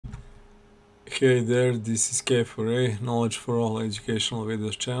Hey there, this is K4A, Knowledge for All Educational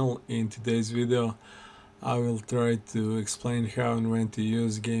Videos channel. In today's video, I will try to explain how and when to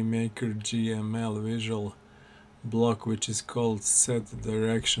use GameMaker GML visual block, which is called Set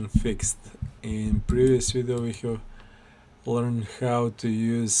Direction Fixed. In previous video, we have learned how to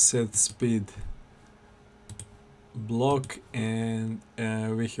use Set Speed block, and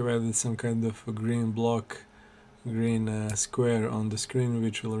we have added some kind of a green square on the screen,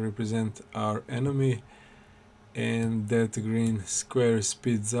 which will represent our enemy, and that green square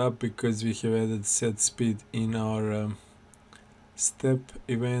speeds up because we have added set speed in our step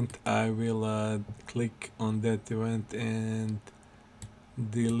event. I will click on that event and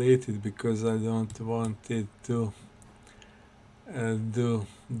delete it because I don't want it to do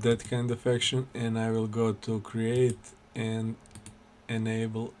that kind of action, and I will go to create and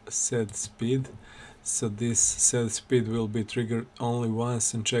enable set speed. So this set speed will be triggered only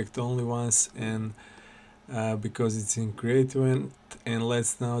once and checked only once, and because it's in create event. And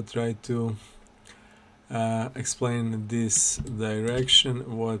let's now try to explain this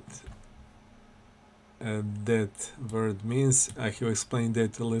direction, what that word means. I have explained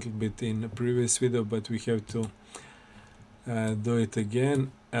that a little bit in the previous video, but we have to do it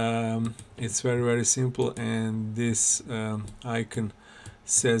again. It's very simple, and this icon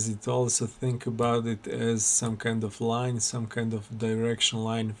says it also. Think about it as some kind of line, some kind of direction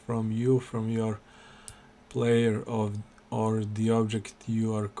line from you, from your player or the object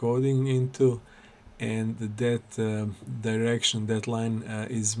you are coding into, and that direction, that line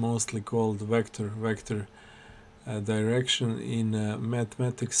is mostly called vector direction in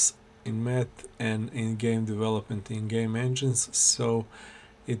mathematics, in math, and in game development, in game engines. So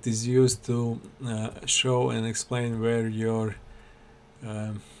it is used to show and explain where your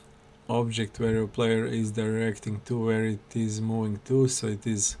object, where your player is directing to, where it is moving to. So it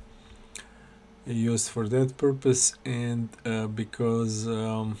is used for that purpose, and because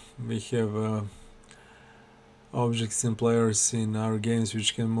we have objects and players in our games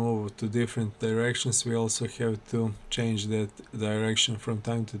which can move to different directions, we also have to change that direction from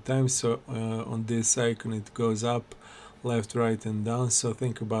time to time. So on this icon it goes up, left, right, and down. So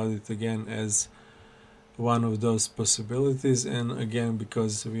think about it again as one of those possibilities. And again,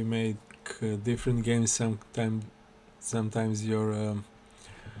 because we make different games, sometimes your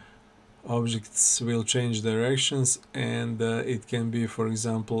objects will change directions, and it can be, for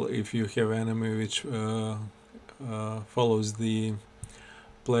example, if you have enemy which follows the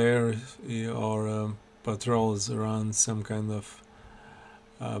player or patrols around some kind of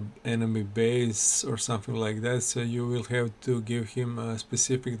enemy base or something like that, so you will have to give him a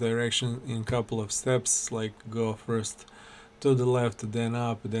specific direction in a couple of steps, like go first to the left, then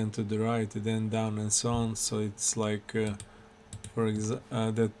up, then to the right, then down, and so on. So it's like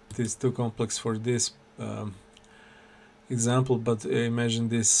that is too complex for this example, but imagine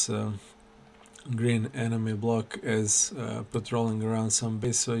this green enemy block as patrolling around some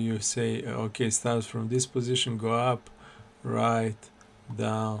base. So you say, okay, start from this position, go up, right,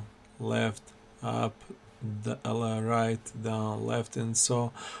 down, left, up, right, down, left, and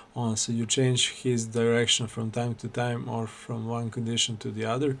so on. So you change his direction from time to time, or from one condition to the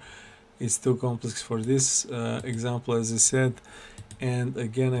other. It's too complex for this example, as I said. And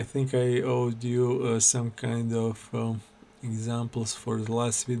again, I think I owed you some kind of examples for the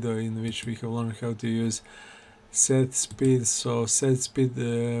last video in which we have learned how to use set speed. So set speed,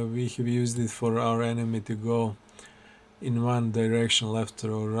 we have used it for our enemy to go in one direction, left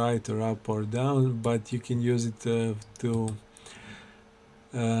or right, or up or down, but you can use it to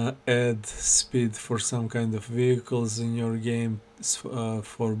add speed for some kind of vehicles in your game,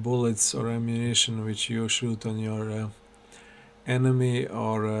 for bullets or ammunition which you shoot on your enemy,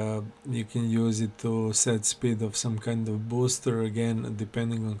 or you can use it to set speed of some kind of booster, again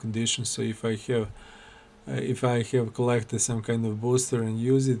depending on conditions. So if I have collected some kind of booster and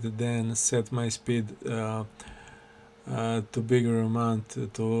use it, then set my speed to bigger amount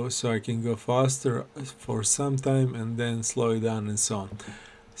so I can go faster for some time and then slow it down, and so on.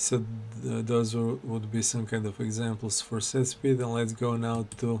 So those would be some kind of examples for set speed. And let's go now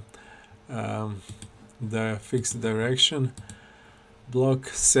to the fixed direction block,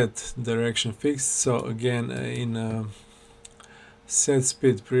 set direction fixed. So again, in set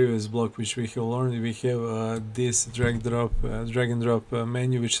speed previous block which we have learned, we have this drag and drop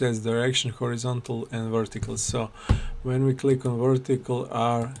menu which says direction, horizontal and vertical. So when we click on vertical,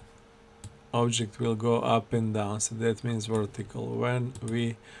 our object will go up and down, so that means vertical. When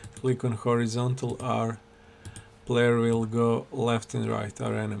we click on horizontal, our player will go left and right,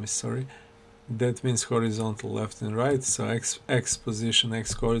 our enemy, sorry. that means horizontal left and right. So x position,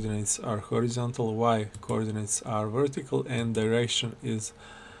 x coordinates are horizontal, y coordinates are vertical, and direction is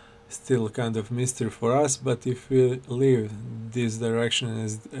still kind of mystery for us. But if we leave this direction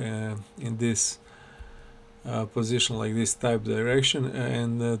as in this position like this type direction,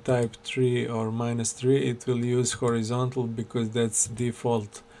 and type 3 or -3, it will use horizontal because that's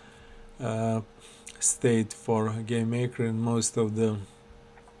default state for GameMaker and most of the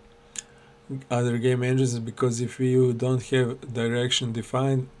other game engines, because if you don't have direction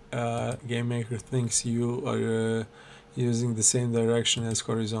defined, GameMaker thinks you are using the same direction as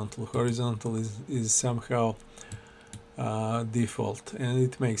horizontal. Horizontal is somehow default, and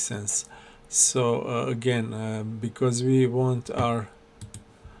it makes sense. So again, because we want our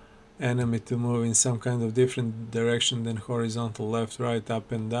enemy to move in some kind of different direction than horizontal, left, right,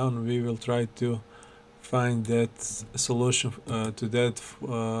 up and down, we will try to find that solution to that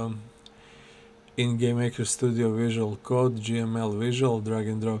in GameMaker Studio Visual Code, GML Visual, drag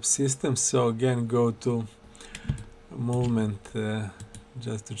and drop system. So again, go to movement,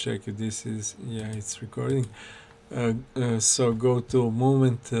 just to check if this is, yeah, it's recording. So go to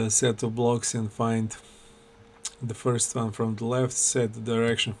movement, set of blocks, and find the first one from the left, set the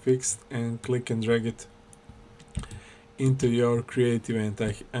direction fixed, and click and drag it into your create event.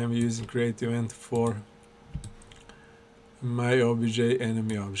 I'm using create event for my obj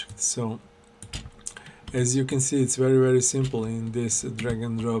enemy object. So as you can see, it's very simple in this drag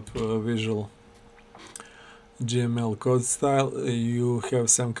and drop visual GML code style. You have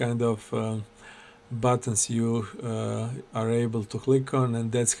some kind of buttons you are able to click on,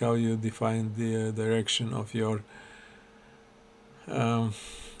 and that's how you define the direction of your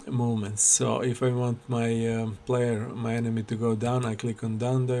movements. So if I want my my enemy to go down, I click on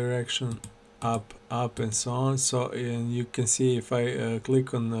down direction, up, and so on. So, and you can see if I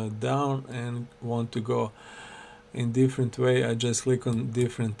click on down and want to go in different way, I just click on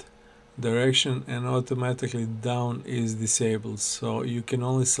different direction, and automatically down is disabled. So you can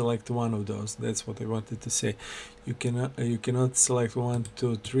only select one of those. That's what I wanted to say. You cannot select 1,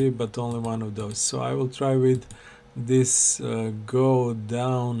 2, 3, but only one of those. So I will try with this go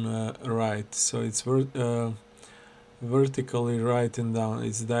down right. So it's vertically right and down,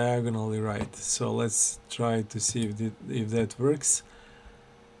 it's diagonally right. So let's try to see if that works.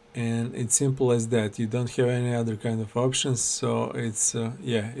 And it's simple as that. You don't have any other kind of options. So it's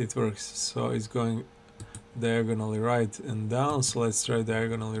yeah, it works. So it's going diagonally right and down. So let's try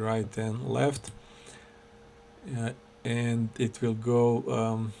diagonally right and left, and it will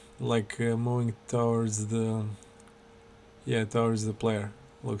go like moving towards the player.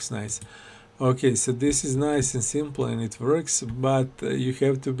 Looks nice. Okay, so this is nice and simple and it works, but you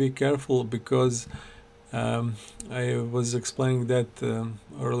have to be careful because I was explaining that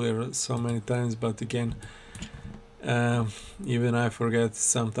earlier so many times, but again, even I forget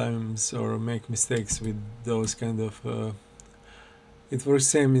sometimes or make mistakes with those kind of it works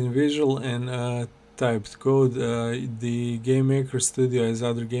same in visual and typed code. The GameMaker Studio, as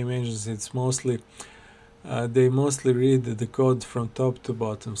other game engines, it's mostly they mostly read the code from top to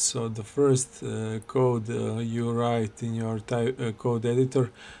bottom. So the first code you write in your code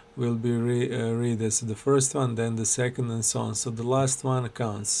editor will be read as the first one, then the second, and so on. So the last one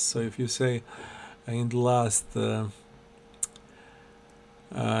counts. So if you say in the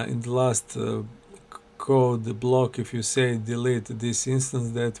last code block, if you say delete this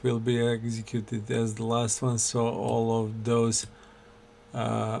instance, that will be executed as the last one. So all of those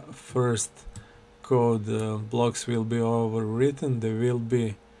first code blocks will be overwritten. They will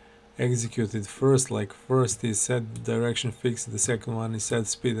be executed first. Like first is set direction fixed, the second one is set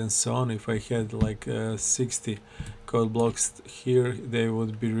speed, and so on. If I had like 60 code blocks here, they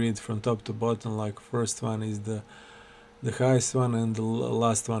would be read from top to bottom. Like first one is the highest one and the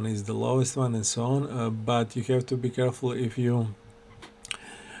last one is the lowest one, and so on. But you have to be careful if you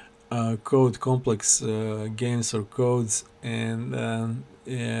code complex games or codes and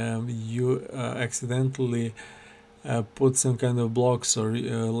you accidentally put some kind of blocks, or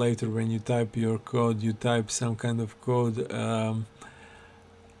later when you type your code, you type some kind of code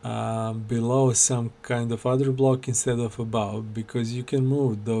below some kind of other block instead of above, because you can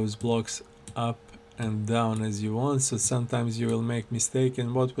move those blocks up and down as you want. So sometimes you will make mistake,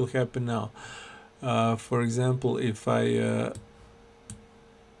 and what will happen now, for example, if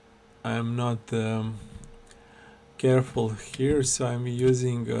I'm not careful here, so I'm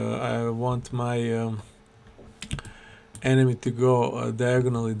using I want my enemy to go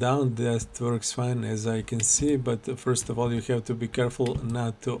diagonally down. That works fine as I can see, but first of all you have to be careful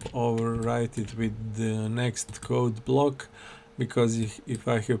not to overwrite it with the next code block. because if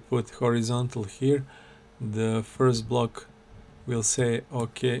I have put horizontal here, the first block will say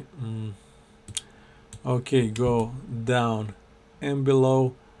okay, okay, go down and below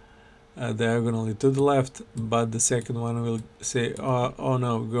diagonally to the left, but the second one will say oh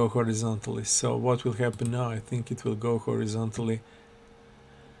no, go horizontally. So what will happen now? I think it will go horizontally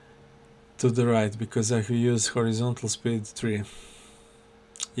to the right because I have used horizontal speed 3.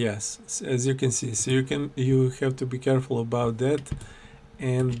 Yes, as you can see, so you have to be careful about that.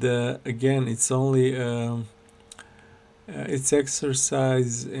 And again, it's only it's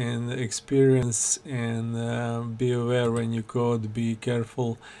exercise and experience, and be aware when you code, be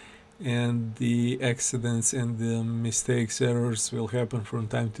careful, and the accidents and the mistakes, errors will happen from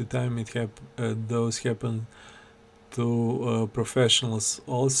time to time. Those happen to professionals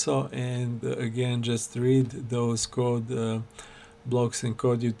also. And again, just read those code blocks and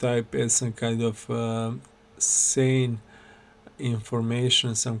code you type as some kind of sane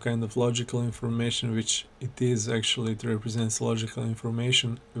information, some kind of logical information, which it is actually. It represents logical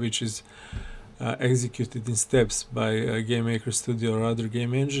information which is executed in steps by GameMaker Studio or other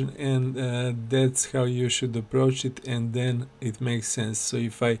game engine, and that's how you should approach it, and then it makes sense. So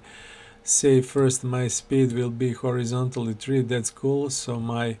if I say first my speed will be horizontally 3, that's cool, so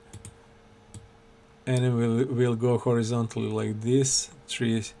my enemy will go horizontally like this,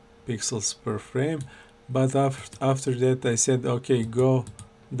 3 pixels per frame. But after that I said okay, go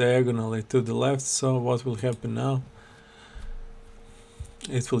diagonally to the left. So what will happen now?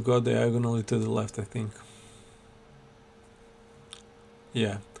 It will go diagonally to the left, I think.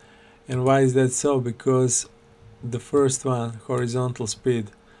 Yeah. And why is that so? Because the first one, horizontal speed,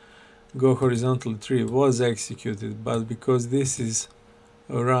 go horizontally 3, was executed, but because this is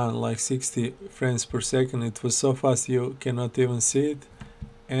around like 60 frames per second, it was so fast you cannot even see it.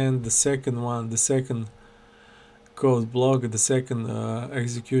 And the second one, the second code block, the second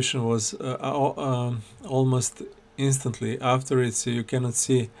execution was almost instantly after it, so you cannot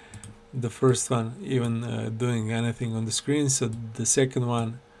see the first one even doing anything on the screen. So the second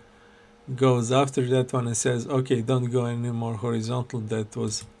one goes after that one and says okay, don't go any more horizontal, that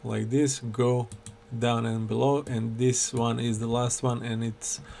was like this, go down and below. And this one is the last one, and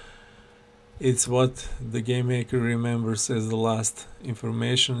it's what the GameMaker remembers as the last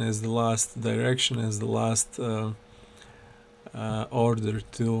information, as the last direction, as the last order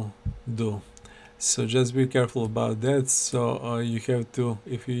to do. So just be careful about that. So you have to,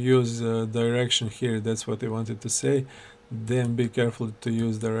 if you use direction here, that's what I wanted to say, then be careful to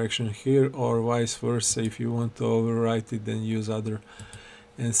use direction here, or vice versa. If you want to overwrite it, then use other,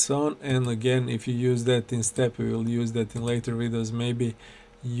 and so on. And again, if you use that in step, we will use that in later videos. Maybe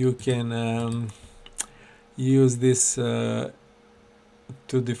you can use this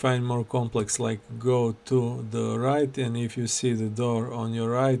to define more complex, like go to the right, and if you see the door on your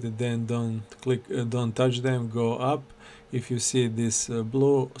right, then don't touch them, go up. If you see this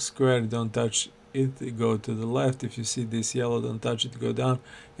blue square, don't touch it, go to the left. If you see this yellow, don't touch it, go down,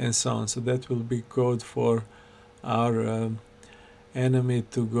 and so on. So that will be code for our enemy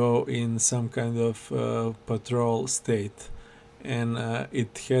to go in some kind of patrol state, and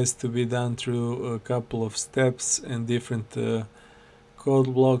it has to be done through a couple of steps and different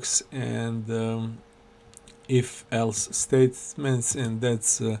code blocks and if-else statements, and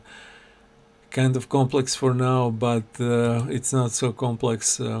that's kind of complex for now, but it's not so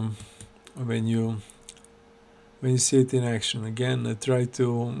complex when you see it in action. Again, try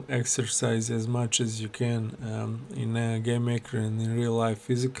to exercise as much as you can in GameMaker and in real life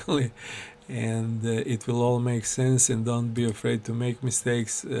physically, and it will all make sense. And don't be afraid to make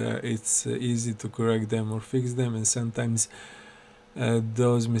mistakes. It's easy to correct them or fix them, and sometimes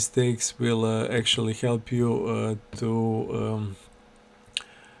those mistakes will actually help you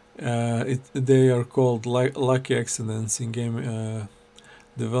they are called lucky accidents in game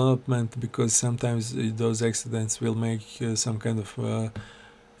development, because sometimes those accidents will make some kind of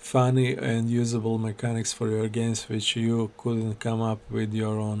funny and usable mechanics for your games which you couldn't come up with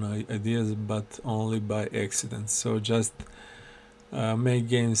your own ideas, but only by accident. So just make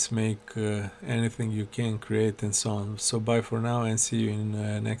games, make anything you can create, and so on. So bye for now, and see you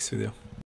in next video.